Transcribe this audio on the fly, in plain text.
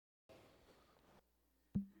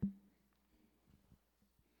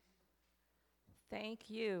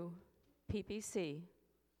Thank you, PPC.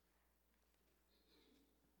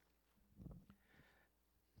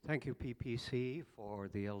 Thank you, PPC, for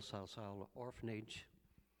the El Salsal Orphanage.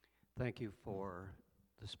 Thank you for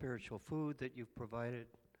the spiritual food that you've provided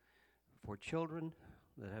for children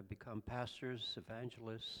that have become pastors,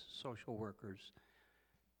 evangelists, social workers,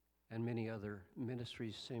 and many other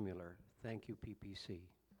ministries similar. Thank you, PPC.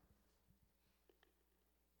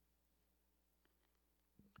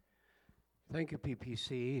 Thank you,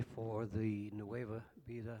 PPC, for the Nueva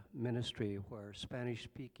Vida ministry, where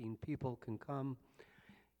Spanish-speaking people can come,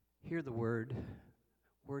 hear the word,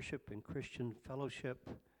 worship in Christian fellowship.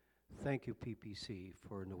 Thank you, PPC,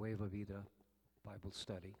 for Nueva Vida Bible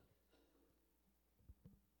study.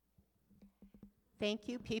 Thank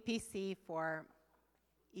you, PPC, for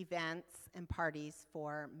events and parties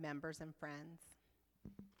for members and friends.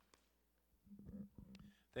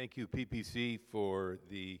 Thank you, PPC, for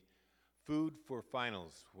the food for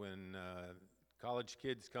finals when college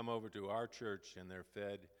kids come over to our church and they're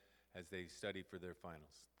fed as they study for their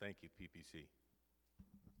finals. Thank you, PPC.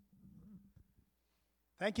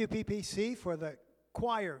 Thank you, PPC, for the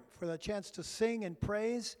choir, for the chance to sing and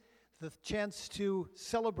praise, the chance to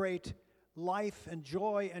celebrate life and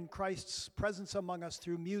joy and Christ's presence among us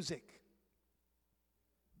through music.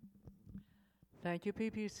 Thank you,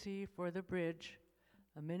 PPC, for the Bridge,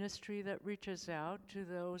 a ministry that reaches out to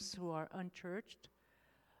those who are unchurched,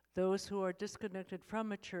 those who are disconnected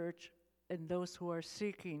from a church, and those who are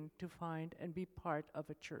seeking to find and be part of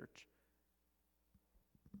a church.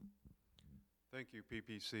 Thank you,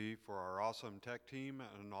 PPC, for our awesome tech team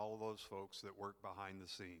and all of those folks that work behind the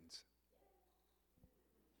scenes.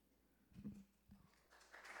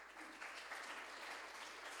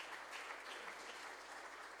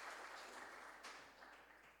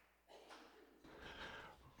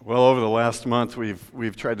 Well, over the last month,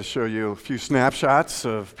 we've tried to show you a few snapshots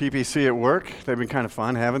of PPC at work. They've been kind of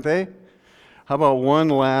fun, haven't they? How about one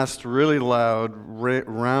last really loud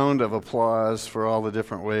round of applause for all the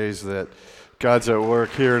different ways that God's at work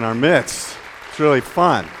here in our midst? It's really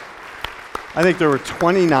fun. I think there were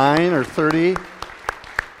 29 or 30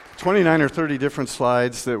 different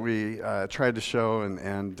slides that we tried to show,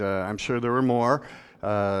 and I'm sure there were more,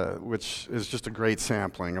 which is just a great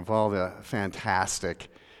sampling of all the fantastic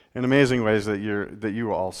and amazing ways that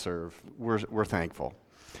you all serve. We're thankful.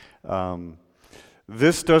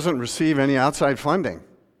 This doesn't receive any outside funding.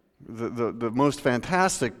 The most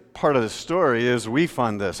fantastic part of the story is we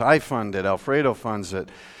fund this. I fund it. Alfredo funds it.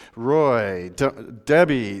 Roy,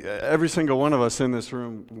 Debbie, every single one of us in this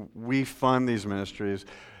room, we fund these ministries.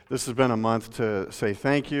 This has been a month to say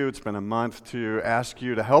thank you. It's been a month to ask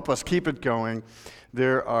you to help us keep it going.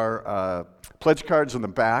 There are pledge cards in the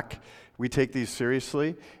back. We take these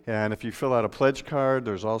seriously, and if you fill out a pledge card,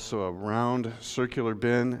 there's also a round circular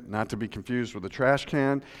bin, not to be confused with a trash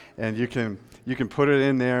can, and you can put it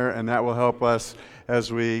in there, and that will help us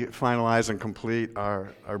as we finalize and complete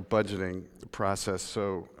our budgeting process.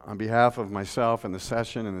 So on behalf of myself and the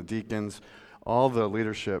session and the deacons, all the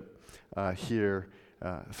leadership here,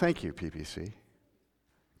 thank you, PPC.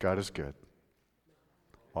 God is good.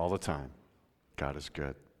 All the time. God is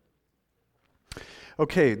good.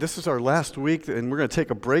 Okay, this is our last week, and we're going to take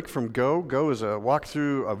a break from Go. Go is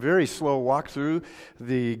a very slow walk through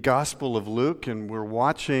the Gospel of Luke, and we're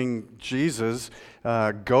watching Jesus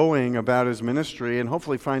going about his ministry and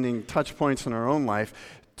hopefully finding touch points in our own life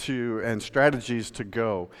and strategies to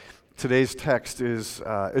go. Today's text is,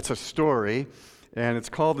 it's a story, and it's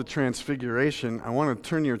called the Transfiguration. I want to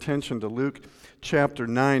turn your attention to Luke chapter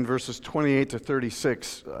 9, verses 28 to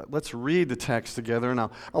 36. Let's read the text together, and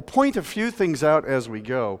I'll point a few things out as we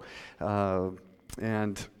go.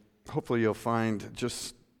 And hopefully you'll find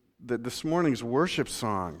just that this morning's worship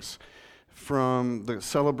songs from the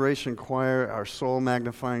celebration choir, Our Soul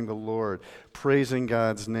Magnifying the Lord, praising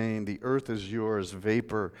God's name, The Earth is Yours,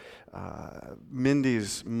 Vapor,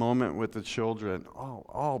 Mindy's moment with the children,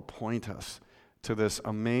 all point us to this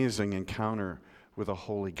amazing encounter with a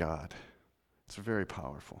holy God. It's very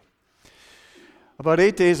powerful. About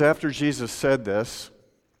 8 days after Jesus said this,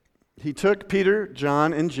 he took Peter,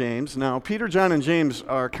 John, and James. Now, Peter, John, and James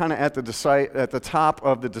are kind of at the top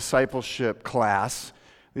of the discipleship class.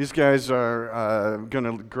 These guys are going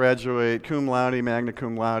to graduate cum laude, magna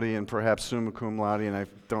cum laude, and perhaps summa cum laude, and I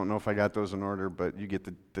don't know if I got those in order, but you get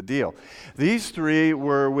the deal. These three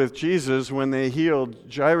were with Jesus when they healed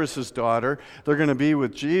Jairus' daughter. They're going to be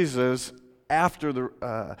with Jesus after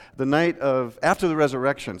the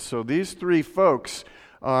resurrection. So these three folks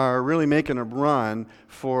are really making a run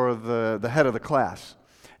for the head of the class.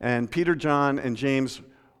 And Peter, John, and James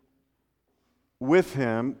with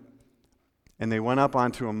him. and they went up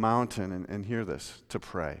onto a mountain, and hear this, to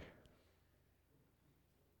pray.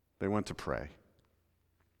 They went to pray.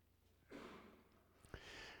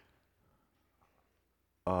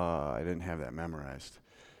 I didn't have that memorized.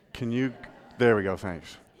 Can you? There we go,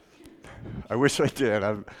 thanks. I wish I did.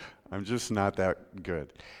 I'm just not that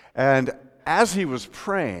good. And as he was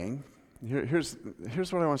praying, here's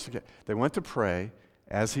what I want us to get. They went to pray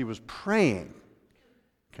as he was praying.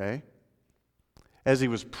 Okay? As he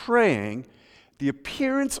was praying, the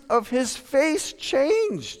appearance of his face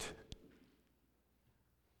changed.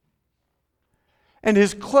 And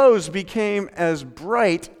his clothes became as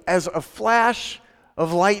bright as a flash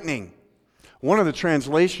of lightning. One of the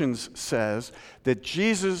translations says that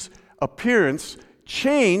Jesus' appearance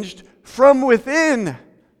changed from within.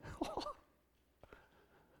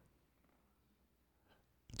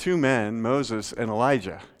 Two men, Moses and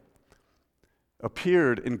Elijah,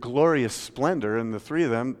 appeared in glorious splendor, and the three of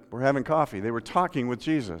them were having coffee. They were talking with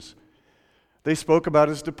Jesus. They spoke about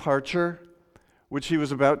his departure, which he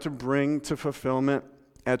was about to bring to fulfillment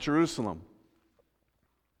at Jerusalem.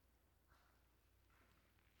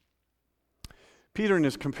 Peter and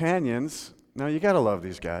his companions, now you got to love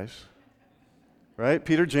these guys, right?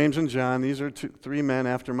 Peter, James, and John, these are three men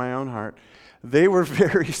after my own heart. They were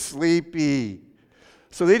very sleepy.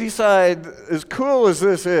 So they decide, as cool as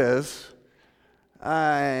this is,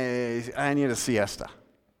 I need a siesta.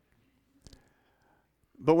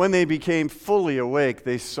 But when they became fully awake,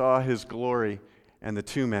 they saw his glory and the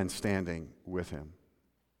two men standing with him.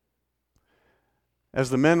 As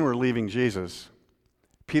the men were leaving Jesus,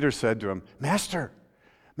 Peter said to him, Master,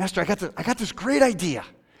 I got this great idea.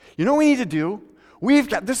 You know what we need to do?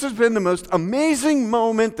 This has been the most amazing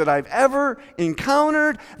moment that I've ever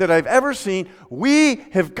encountered, that I've ever seen. We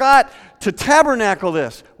have got to tabernacle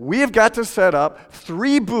this. We have got to set up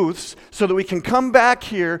 3 booths so that we can come back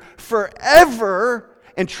here forever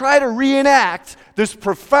and try to reenact this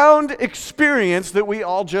profound experience that we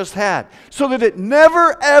all just had, so that it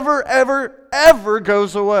never, ever, ever, ever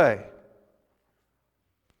goes away.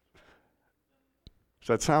 Does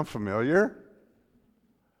that sound familiar?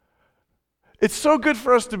 It's so good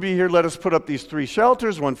for us to be here. Let us put up these 3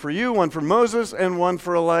 shelters, one for you, one for Moses, and one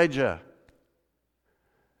for Elijah.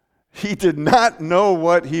 He did not know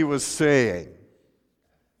what he was saying.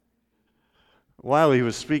 While he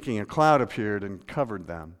was speaking, a cloud appeared and covered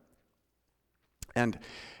them. And,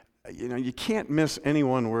 you can't miss any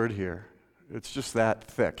one word here. It's just that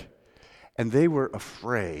thick. And they were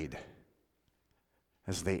afraid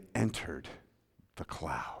as they entered the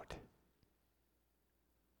cloud.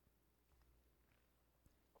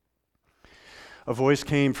 A voice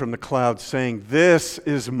came from the cloud saying, "This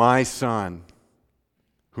is my son,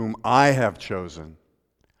 whom I have chosen.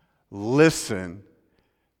 Listen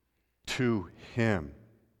to him."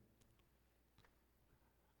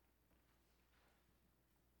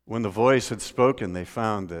 When the voice had spoken, they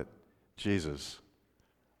found that Jesus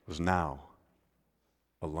was now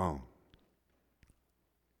alone.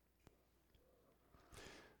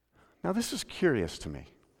 Now, this is curious to me.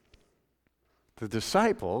 The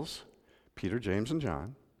disciples, Peter, James, and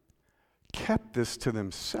John, kept this to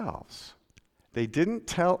themselves. They didn't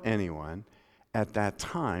tell anyone at that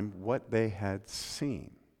time what they had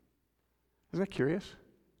seen. Isn't that curious?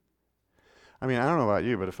 I mean, I don't know about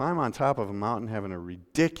you, but if I'm on top of a mountain having a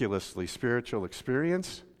ridiculously spiritual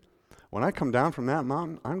experience, when I come down from that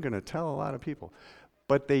mountain, I'm going to tell a lot of people.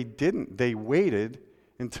 But they didn't. They waited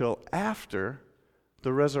until after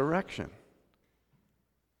the resurrection.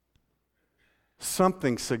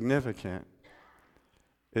 Something significant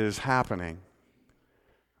is happening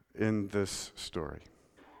in this story.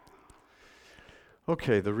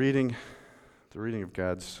 Okay, the reading of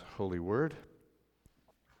God's holy word.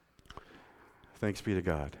 Thanks be to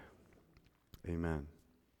God. Amen.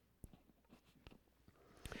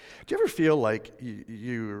 Do you ever feel like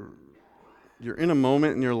you're in a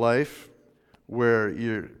moment in your life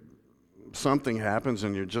where something happens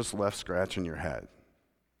and you're just left scratching your head,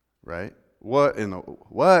 right? What in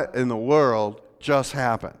the world just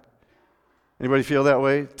happened? Anybody feel that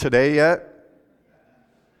way today yet?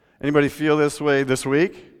 Anybody feel this way this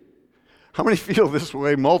week? How many feel this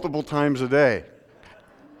way multiple times a day?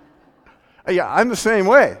 Yeah, I'm the same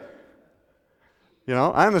way.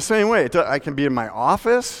 I'm the same way. I can be in my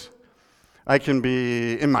office. I can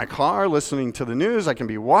be in my car listening to the news. I can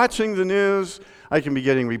be watching the news. I can be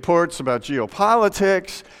getting reports about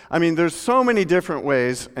geopolitics. I mean, there's so many different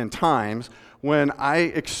ways and times when I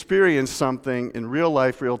experience something in real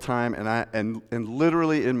life, real time, and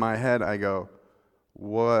literally in my head I go,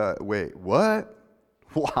 "What? Wait, what?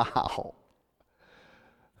 Wow.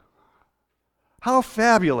 How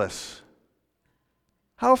fabulous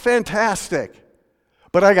How fantastic.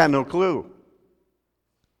 But I got no clue.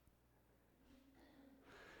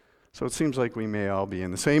 So it seems like we may all be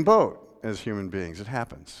in the same boat as human beings. It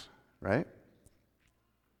happens, right?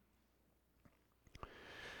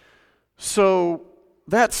 So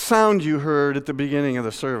that sound you heard at the beginning of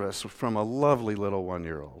the service from a lovely little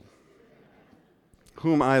 1-year-old,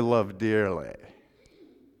 whom I love dearly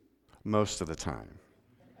most of the time.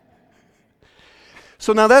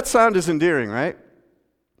 So now that sound is endearing, right?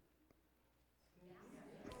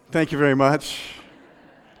 Thank you very much.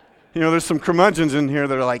 You know, there's some curmudgeons in here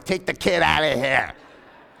that are like, take the kid out of here.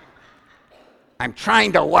 I'm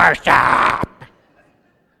trying to worship.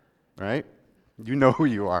 Right? You know who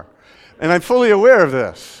you are. And I'm fully aware of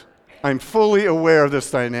this. I'm fully aware of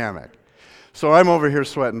this dynamic. So I'm over here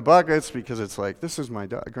sweating buckets because it's like, this is my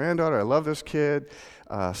granddaughter. I love this kid.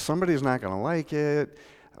 Somebody's not going to like it.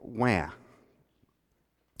 Wham.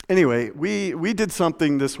 Anyway, we did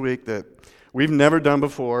something this week that we've never done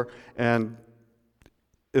before, and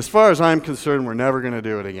as far as I'm concerned, we're never going to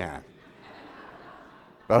do it again.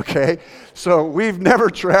 Okay? So we've never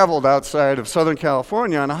traveled outside of Southern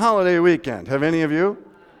California on a holiday weekend. Have any of you?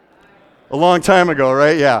 A long time ago,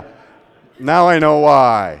 right? Yeah. Now I know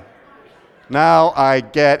why. Now I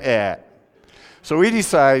get it. So we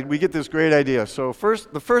get this great idea. So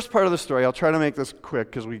the first part of the story, I'll try to make this quick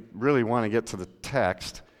because we really want to get to the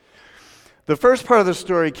text. The first part of the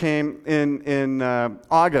story came in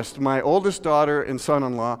August. My oldest daughter and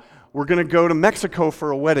son-in-law were going to go to Mexico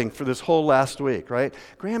for a wedding for this whole last week, right?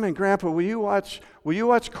 Grandma and Grandpa, will you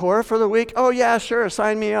watch Cora for the week? Oh, yeah, sure,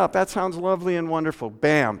 sign me up. That sounds lovely and wonderful.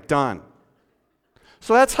 Bam, done.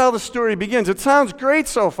 So that's how the story begins. It sounds great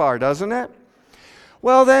so far, doesn't it?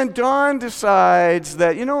 Well, then Dawn decides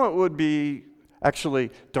that, you know what would be, actually,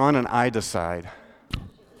 Dawn and I decide.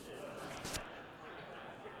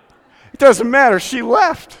 It doesn't matter, she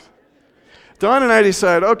left. Dawn and I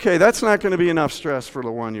decide, okay, that's not going to be enough stress for the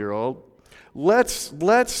 1-year-old. Let's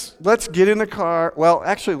get in the car. Well,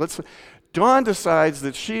 actually, Dawn decides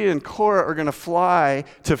that she and Cora are going to fly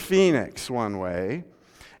to Phoenix one way,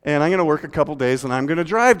 and I'm going to work a couple days, and I'm going to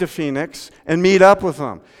drive to Phoenix and meet up with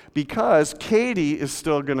them because Katie is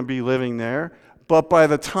still going to be living there. But by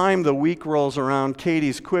the time the week rolls around,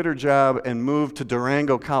 Katie's quit her job and moved to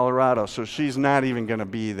Durango, Colorado, so she's not even going to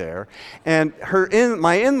be there. And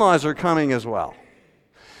my in-laws are coming as well.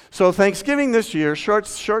 So Thanksgiving this year, short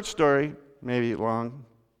story, maybe long,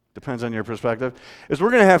 depends on your perspective, is we're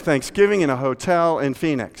going to have Thanksgiving in a hotel in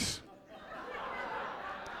Phoenix.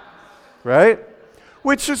 Right?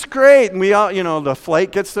 Which is great. And we all, the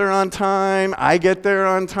flight gets there on time. I get there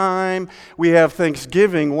on time. We have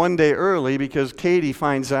Thanksgiving one day early because Katie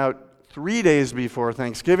finds out 3 days before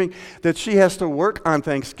Thanksgiving that she has to work on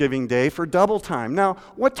Thanksgiving Day for double time. Now,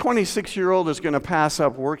 what 26-year-old is going to pass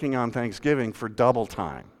up working on Thanksgiving for double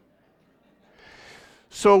time?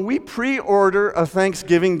 So we pre-order a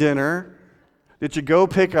Thanksgiving dinner that you go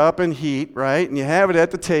pick up and heat, right? And you have it at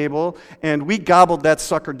the table. And we gobbled that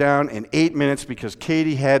sucker down in 8 minutes because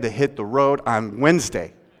Katie had to hit the road on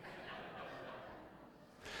Wednesday.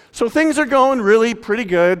 So things are going really pretty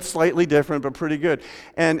good, slightly different, but pretty good.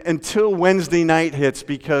 And until Wednesday night hits,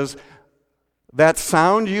 because that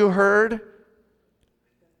sound you heard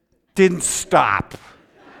didn't stop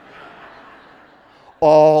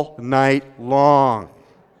all night long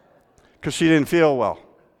because she didn't feel well.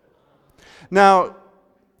 Now,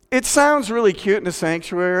 it sounds really cute in a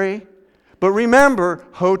sanctuary, but remember,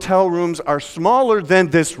 hotel rooms are smaller than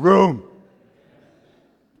this room.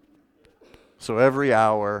 So every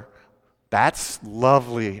hour, that's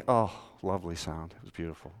lovely. Oh, lovely sound. It was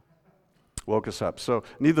beautiful. Woke us up. So,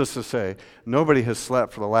 needless to say, nobody has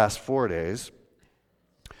slept for the last 4 days.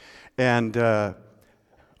 And,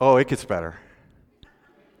 it gets better.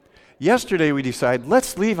 Yesterday we decided,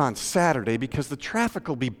 let's leave on Saturday because the traffic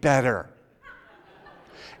will be better.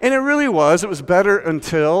 And it really was. It was better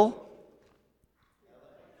until,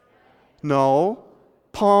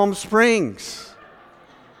 Palm Springs.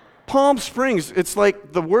 Palm Springs, it's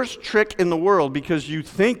like the worst trick in the world because you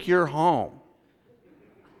think you're home,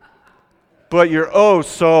 but you're oh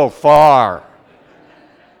so far.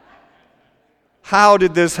 How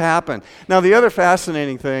did this happen? Now, the other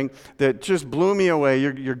fascinating thing that just blew me away,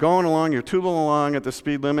 you're going along, you're tootling along at the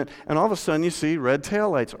speed limit, and all of a sudden you see red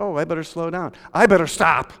taillights. Oh, I better slow down. I better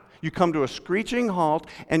stop. You come to a screeching halt,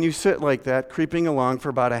 and you sit like that, creeping along for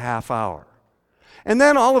about a half hour. And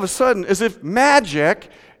then all of a sudden, as if magic,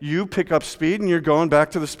 you pick up speed, and you're going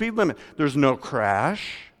back to the speed limit. There's no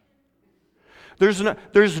crash. There's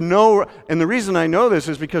no, and the reason I know this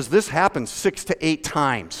is because this happens 6 to 8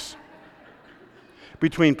 times.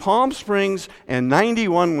 between Palm Springs and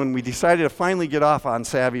 91 when we decided to finally get off on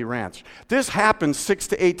Savvy Ranch. This happened 6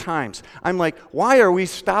 to 8 times. I'm like, why are we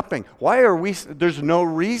stopping? There's no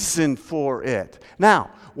reason for it. Now,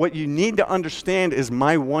 what you need to understand is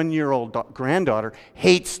my 1-year-old granddaughter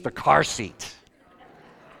hates the car seat.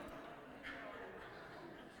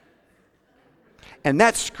 And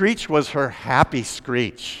that screech was her happy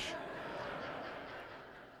screech.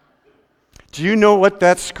 Do you know what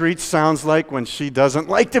that screech sounds like when she doesn't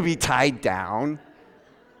like to be tied down?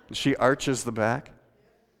 She arches the back.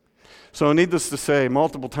 So needless to say,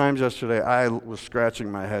 multiple times yesterday, I was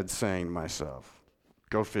scratching my head saying to myself,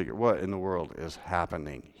 go figure, what in the world is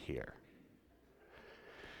happening here?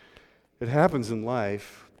 It happens in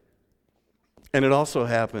life, and it also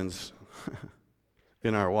happens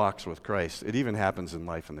in our walks with Christ. It even happens in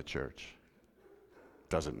life in the church.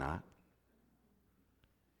 Does it not?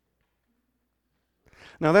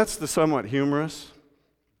 Now that's the somewhat humorous.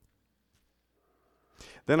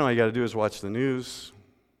 Then all you got to do is watch the news,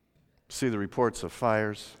 see the reports of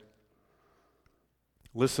fires,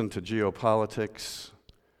 listen to geopolitics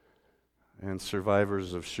and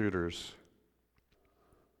survivors of shooters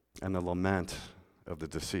and the lament of the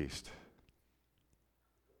deceased.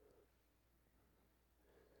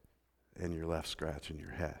 And you're left scratching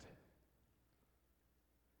your head.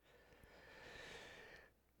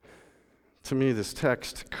 To me, this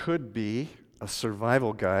text could be a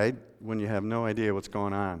survival guide when you have no idea what's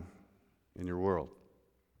going on in your world.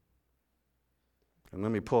 And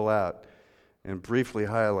let me pull out and briefly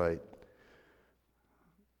highlight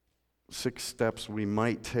 6 steps we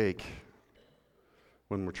might take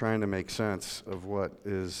when we're trying to make sense of what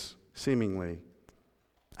is seemingly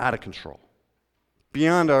out of control,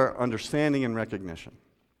 beyond our understanding and recognition.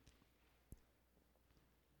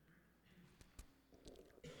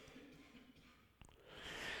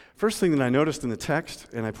 First thing that I noticed in the text,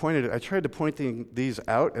 and I tried to point these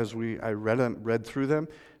out as I read through them.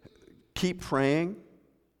 Keep praying.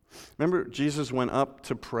 Remember, Jesus went up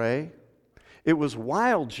to pray. It was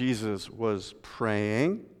while Jesus was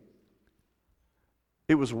praying,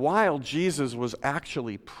 it was while Jesus was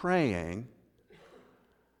actually praying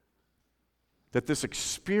that this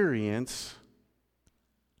experience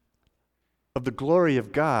of the glory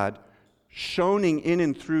of God shining in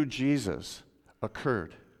and through Jesus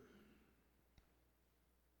occurred.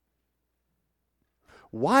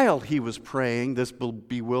 While he was praying, this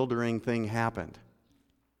bewildering thing happened.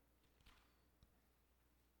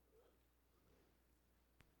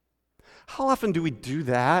 How often do we do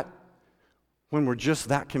that when we're just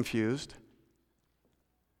that confused?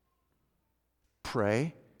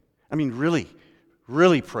 Pray. I mean, really,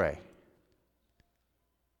 really pray.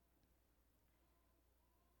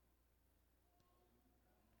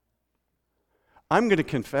 I'm going to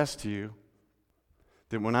confess to you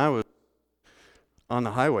that when I was on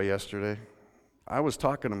the highway yesterday, I was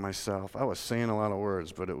talking to myself. I was saying a lot of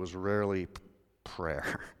words, but it was rarely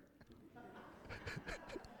prayer.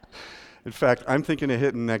 In fact, I'm thinking of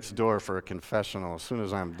hitting next door for a confessional as soon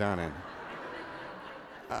as I'm done. And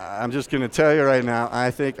I'm just going to tell you right now, I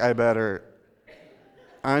think I better.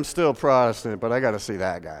 I'm still Protestant, but I got to see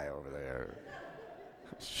that guy over there.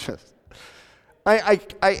 It's just, I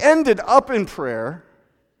ended up in prayer.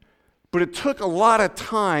 But it took a lot of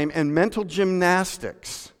time and mental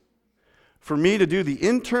gymnastics for me to do the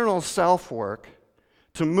internal self-work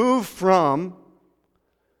to move from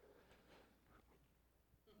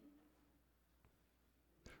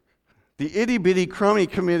the itty-bitty crummy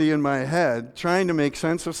committee in my head trying to make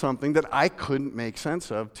sense of something that I couldn't make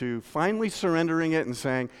sense of to finally surrendering it and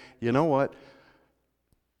saying, you know what?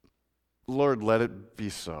 Lord, let it be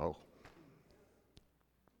so.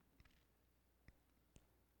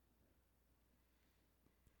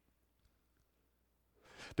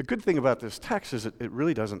 The good thing about this text is it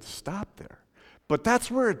really doesn't stop there. But that's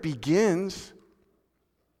where it begins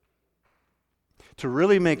to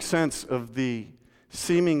really make sense of the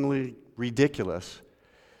seemingly ridiculous.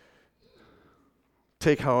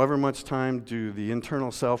 Take however much time, do the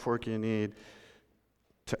internal self-work you need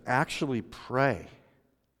to actually pray.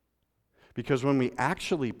 Because when we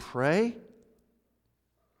actually pray,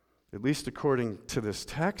 at least according to this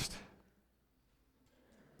text,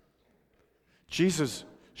 Jesus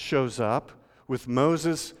shows up with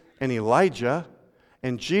Moses and Elijah,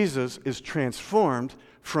 and Jesus is transformed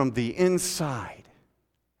from the inside,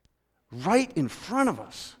 right in front of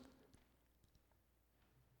us.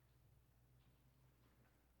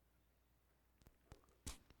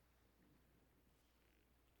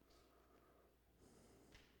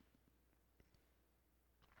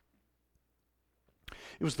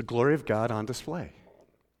 It was the glory of God on display.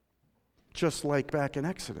 just like back in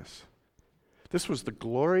Exodus. This was the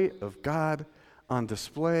glory of God on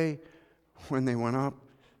display when they went up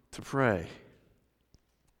to pray.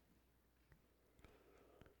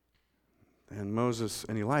 And Moses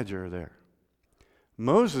and Elijah are there.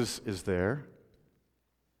 Moses is there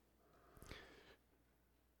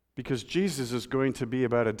because Jesus is going to be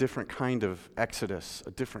about a different kind of exodus,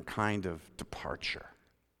 a different kind of departure.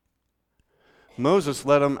 Moses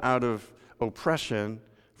led them out of oppression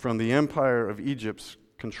from the empire of Egypt's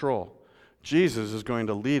control. Jesus is going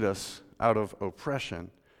to lead us out of oppression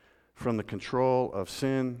from the control of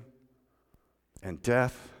sin and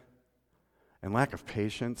death and lack of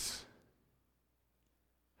patience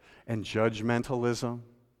and judgmentalism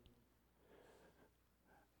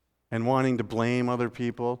and wanting to blame other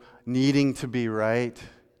people, needing to be right.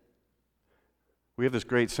 We have this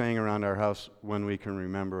great saying around our house when we can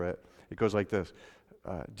remember it. It goes like this: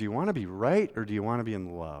 do you want to be right or do you want to be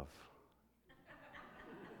in love?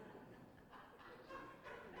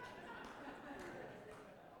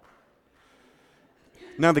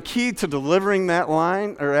 Now, the key to delivering that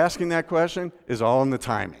line or asking that question is all in the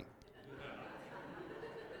timing.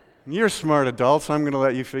 You're smart adults. I'm going to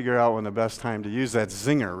let you figure out when the best time to use that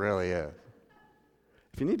zinger really is.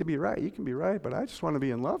 If you need to be right, you can be right, but I just want to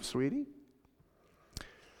be in love, sweetie.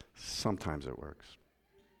 Sometimes it works.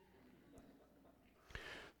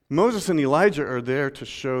 Moses and Elijah are there to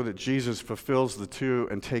show that Jesus fulfills the two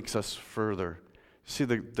and takes us further. See,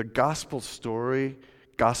 the gospel story,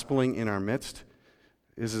 gospeling in our midst,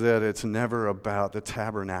 is that it's never about the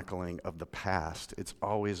tabernacling of the past. It's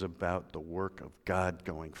always about the work of God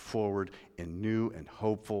going forward in new and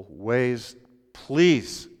hopeful ways.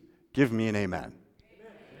 Please give me an amen.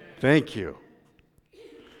 Thank you.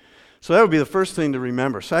 So that would be the first thing to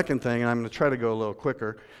remember. Second thing, and I'm going to try to go a little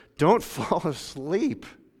quicker, don't fall asleep.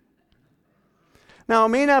 Now, it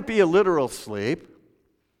may not be a literal sleep.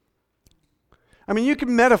 I mean, you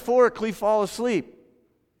can metaphorically fall asleep.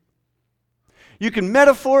 You can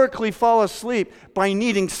metaphorically fall asleep by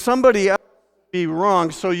needing somebody else to be wrong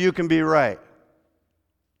so you can be right.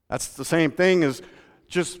 That's the same thing as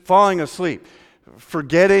just falling asleep,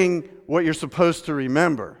 forgetting what you're supposed to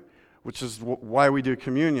remember, which is why we do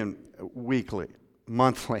communion weekly,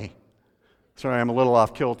 monthly. Sorry, I'm a little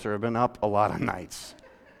off kilter. I've been up a lot of nights.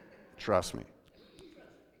 Trust me.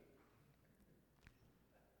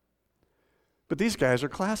 But these guys are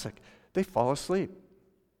classic. They fall asleep.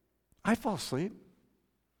 I fall asleep.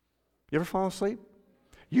 You ever fall asleep?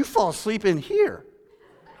 You fall asleep in here.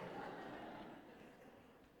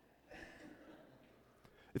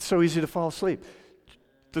 It's so easy to fall asleep.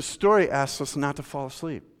 The story asks us not to fall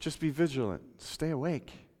asleep. Just be vigilant. Stay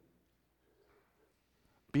awake.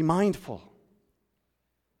 Be mindful.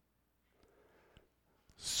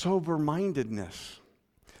 Sober-mindedness.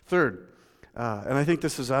 Third, and I think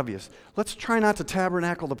this is obvious, let's try not to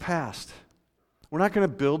tabernacle the past. We're not going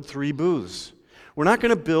to build 3 booths. We're not going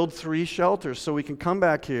to build 3 shelters so we can come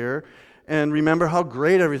back here and remember how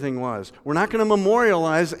great everything was. We're not going to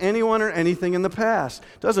memorialize anyone or anything in the past.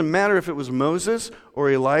 It doesn't matter if it was Moses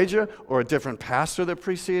or Elijah or a different pastor that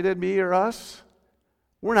preceded me or us.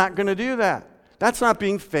 We're not going to do that. That's not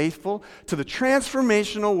being faithful to the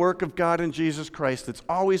transformational work of God in Jesus Christ that's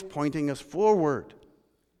always pointing us forward.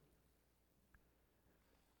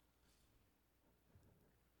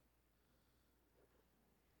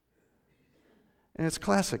 And it's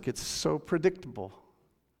classic. It's so predictable,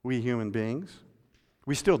 we human beings.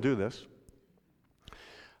 We still do this.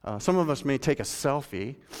 Some of us may take a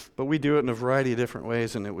selfie, but we do it in a variety of different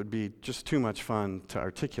ways, and it would be just too much fun to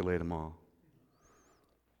articulate them all.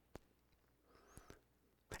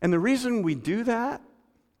 And the reason we do that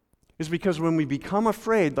is because when we become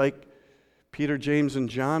afraid, like Peter, James, and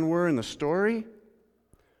John were in the story,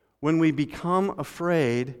 when we become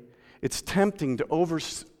afraid, it's tempting to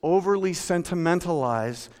overly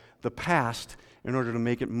sentimentalize the past in order to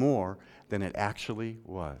make it more than it actually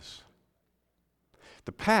was.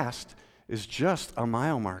 The past is just a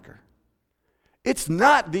mile marker. It's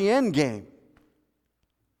not the end game.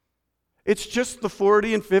 It's just the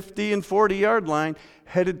 40 and 50 and 40-yard line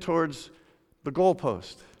headed towards the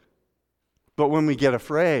goalpost. But when we get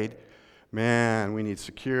afraid, man, we need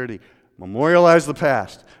security. Memorialize the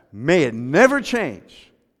past. May it never change.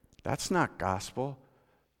 That's not gospel.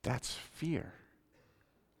 That's fear.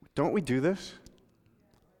 Don't we do this?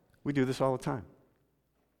 We do this all the time.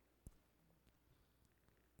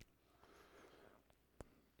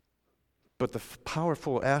 But the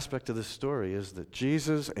powerful aspect of this story is that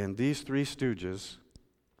Jesus and these 3 stooges,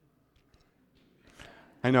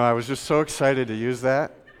 I know, I was just so excited to use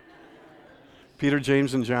that. Peter,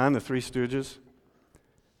 James, and John, the 3 stooges.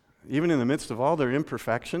 even in the midst of all their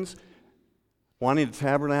imperfections, wanting to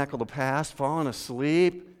tabernacle the past, falling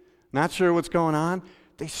asleep, not sure what's going on,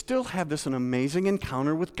 they still have this an amazing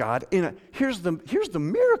encounter with God. Here's the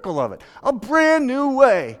miracle of it, a brand new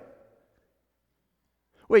way.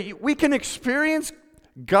 Wait, we can experience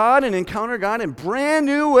God and encounter God in brand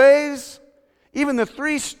new ways? Even the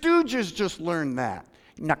Three Stooges just learned that.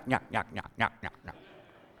 Knock, knock, knock, knock, knock, knock, knock.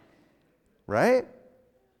 Right?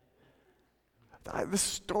 This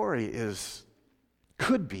story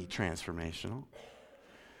could be transformational.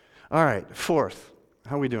 All right, fourth.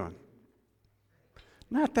 How are we doing?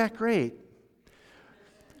 Not that great.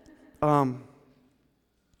 God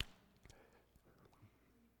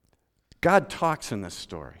talks in this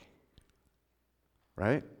story.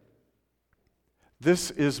 Right?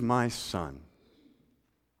 This is my son.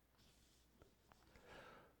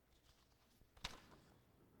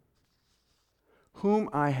 Whom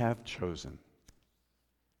I have chosen.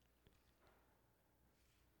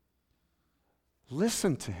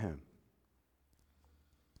 Listen to him.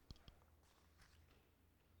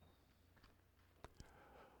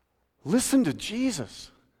 Listen to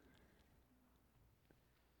Jesus.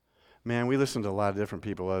 Man, we listen to a lot of different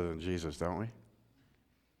people other than Jesus, don't we?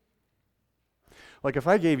 Like if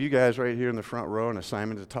I gave you guys right here in the front row an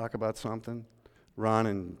assignment to talk about something, Ron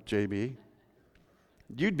and JB,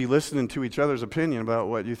 you'd be listening to each other's opinion about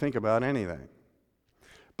what you think about anything.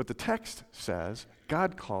 But the text says,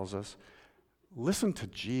 God calls us, listen to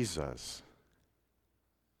Jesus.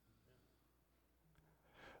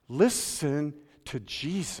 Listen to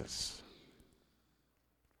Jesus.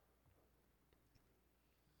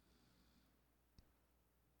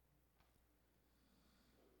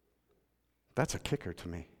 That's a kicker to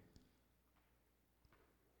me.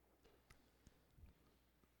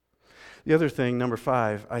 The other thing, number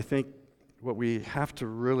 5, I think what we have to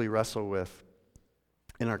really wrestle with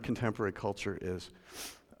in our contemporary culture is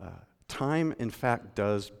time, in fact,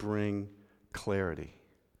 does bring clarity.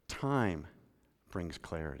 Time brings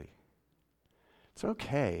clarity. It's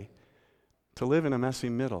okay to live in a messy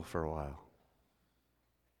middle for a while.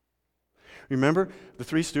 Remember the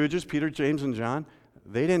Three Stooges, Peter, James, and John?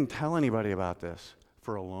 They didn't tell anybody about this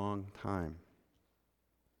for a long time.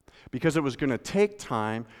 Because it was going to take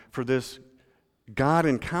time for this God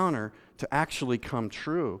encounter to actually come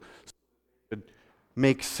true. So they could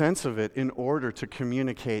make sense of it in order to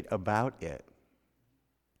communicate about it.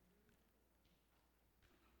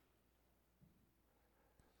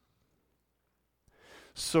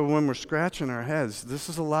 So when we're scratching our heads, this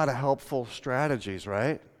is a lot of helpful strategies,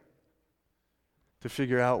 right? To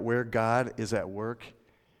figure out where God is at work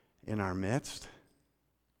in our midst.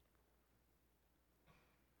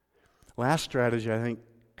 Last strategy, I think,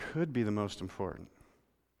 could be the most important.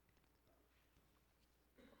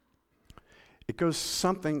 It goes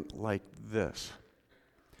something like this.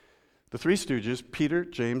 The Three Stooges, Peter,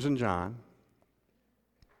 James, and John,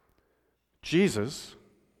 Jesus,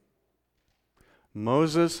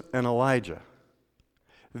 Moses, and Elijah.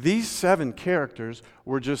 These 7 characters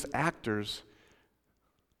were just actors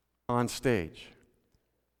on stage.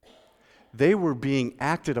 They were being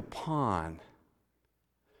acted upon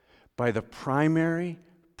by the primary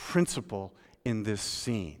principal in this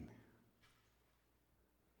scene,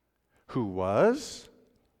 who was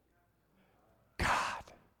God.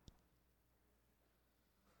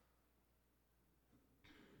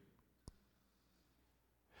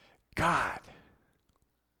 God.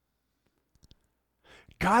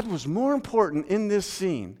 God was more important in this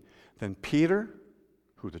scene than Peter,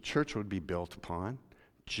 who the church would be built upon,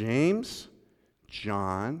 James,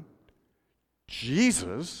 John,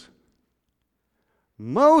 Jesus,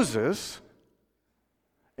 Moses,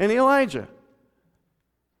 and Elijah.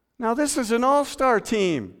 Now, this is an all-star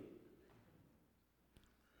team.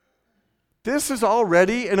 This is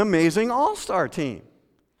already an amazing all-star team.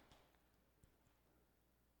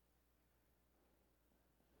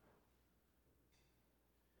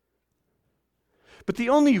 But the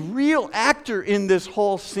only real actor in this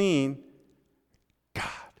whole scene, God.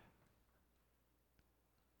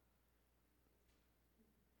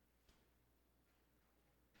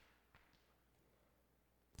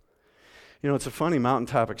 You know, it's a funny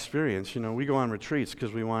mountaintop experience. You know, we go on retreats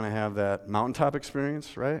because we want to have that mountaintop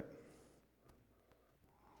experience, right?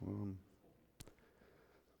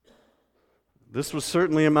 This was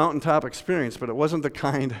certainly a mountaintop experience, but it wasn't the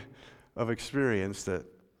kind of experience that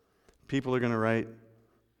people are going to write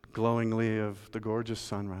glowingly of the gorgeous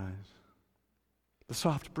sunrise, the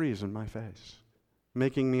soft breeze in my face,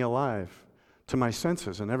 making me alive to my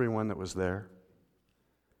senses and everyone that was there.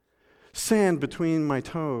 Sand between my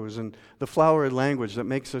toes and the flowery language that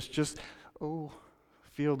makes us just,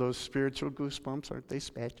 feel feel those spiritual goosebumps? Aren't they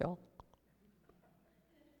special?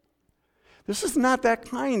 This is not that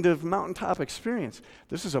kind of mountaintop experience.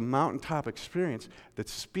 This is a mountaintop experience that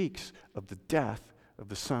speaks of the death of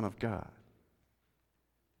the Son of God.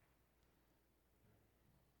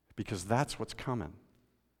 Because that's what's coming.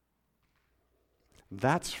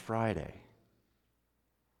 That's Friday.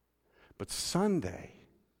 But Sunday,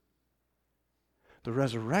 the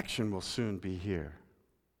resurrection will soon be here.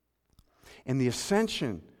 And the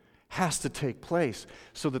ascension has to take place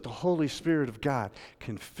so that the Holy Spirit of God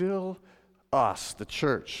can fill us, the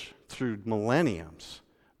church, through millenniums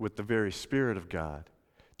with the very Spirit of God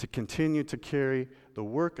to continue to carry the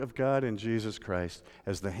work of God in Jesus Christ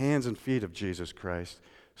as the hands and feet of Jesus Christ,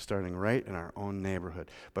 starting right in our own neighborhood.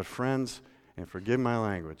 But friends, and forgive my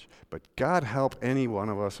language, but God help any one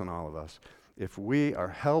of us and all of us if we are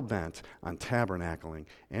hell-bent on tabernacling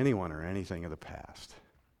anyone or anything of the past.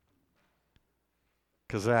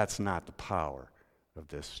 Because that's not the power of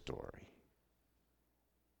this story.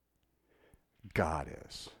 God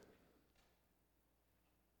is.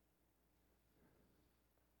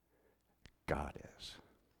 God is.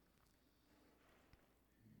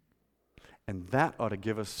 And that ought to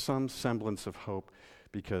give us some semblance of hope,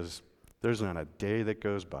 because there's not a day that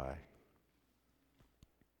goes by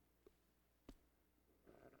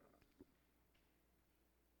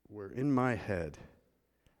where in my head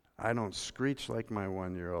I don't screech like my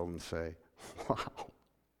 1-year-old and say, wow,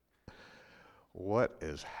 what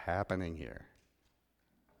is happening here?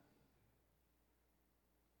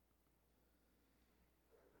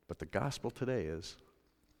 But the gospel today is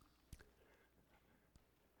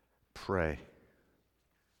pray.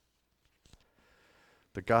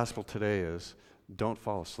 The gospel today is don't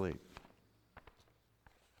fall asleep.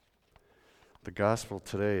 The gospel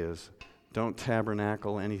today is don't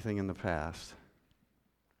tabernacle anything in the past.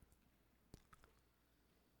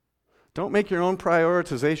 Don't make your own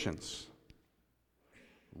prioritizations.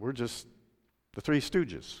 We're just the Three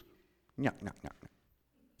Stooges. No.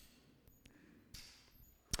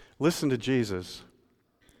 Listen to Jesus.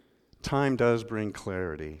 Time does bring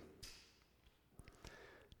clarity.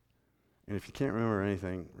 And if you can't remember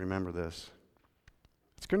anything, remember this.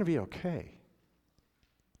 It's going to be okay.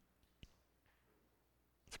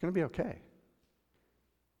 It's going to be okay.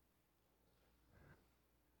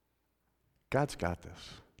 God's got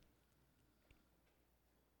this.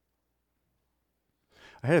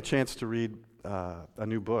 I had a chance to read a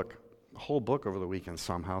new book, a whole book over the weekend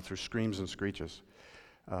somehow, through Screams and Screeches,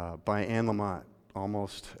 by Anne Lamott,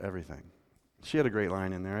 Almost Everything. She had a great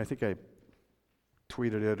line in there. I think I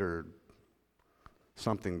tweeted it or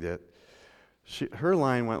something that her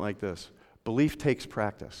line went like this: belief takes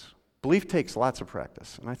practice. Belief takes lots of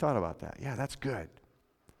practice. And I thought about that. Yeah, that's good.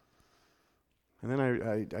 And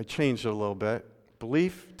then I changed it a little bit.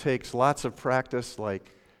 Belief takes lots of practice,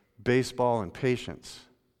 like baseball and patience.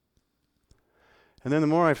 And then the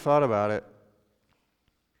more I've thought about it,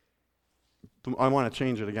 I want to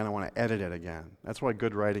change it again. I want to edit it again. That's why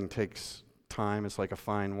good writing takes time. It's like a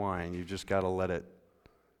fine wine. You've just got to let it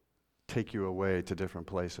take you away to different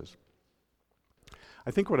places.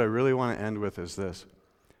 I think what I really want to end with is this.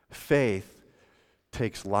 Faith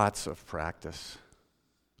takes lots of practice.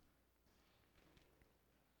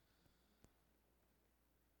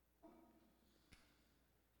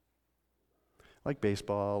 Like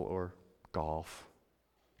baseball or golf,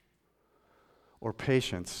 or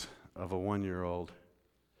patience of a 1-year-old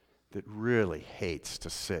that really hates to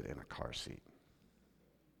sit in a car seat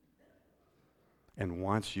and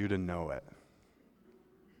wants you to know it.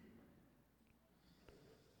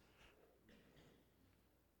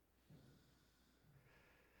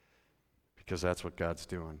 Because that's what God's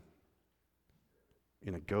doing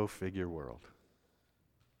in a go-figure world.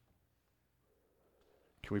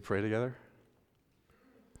 Can we pray together?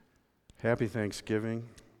 Happy Thanksgiving.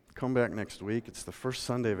 Come back next week. It's the first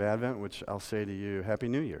Sunday of Advent, which I'll say to you, Happy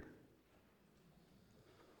New Year.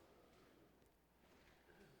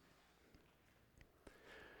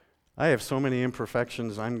 I have so many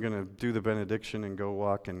imperfections, I'm going to do the benediction and go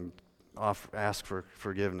walk and ask for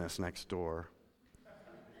forgiveness next door.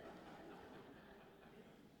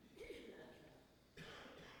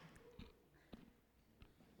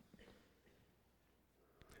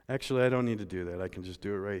 Actually, I don't need to do that. I can just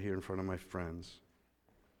do it right here in front of my friends.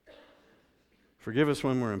 Forgive us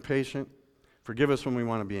when we're impatient. Forgive us when we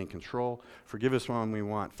want to be in control. Forgive us when we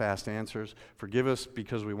want fast answers. Forgive us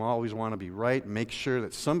because we always want to be right. Make sure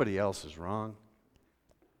that somebody else is wrong.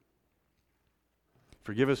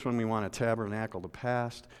 Forgive us when we want to tabernacle the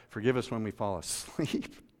past. Forgive us when we fall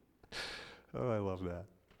asleep. Oh, I love that.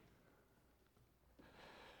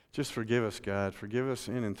 Just forgive us, God. Forgive us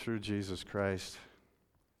in and through Jesus Christ.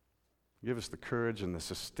 Give us the courage and the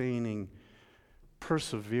sustaining,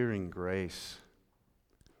 persevering grace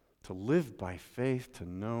to live by faith, to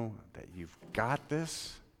know that you've got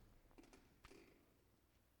this.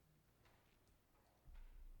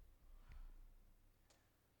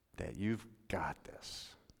 That you've got this.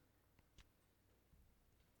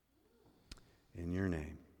 In your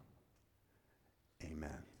name,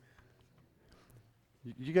 amen.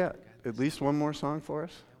 You got at least one more song for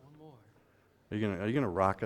us? Are you gonna rock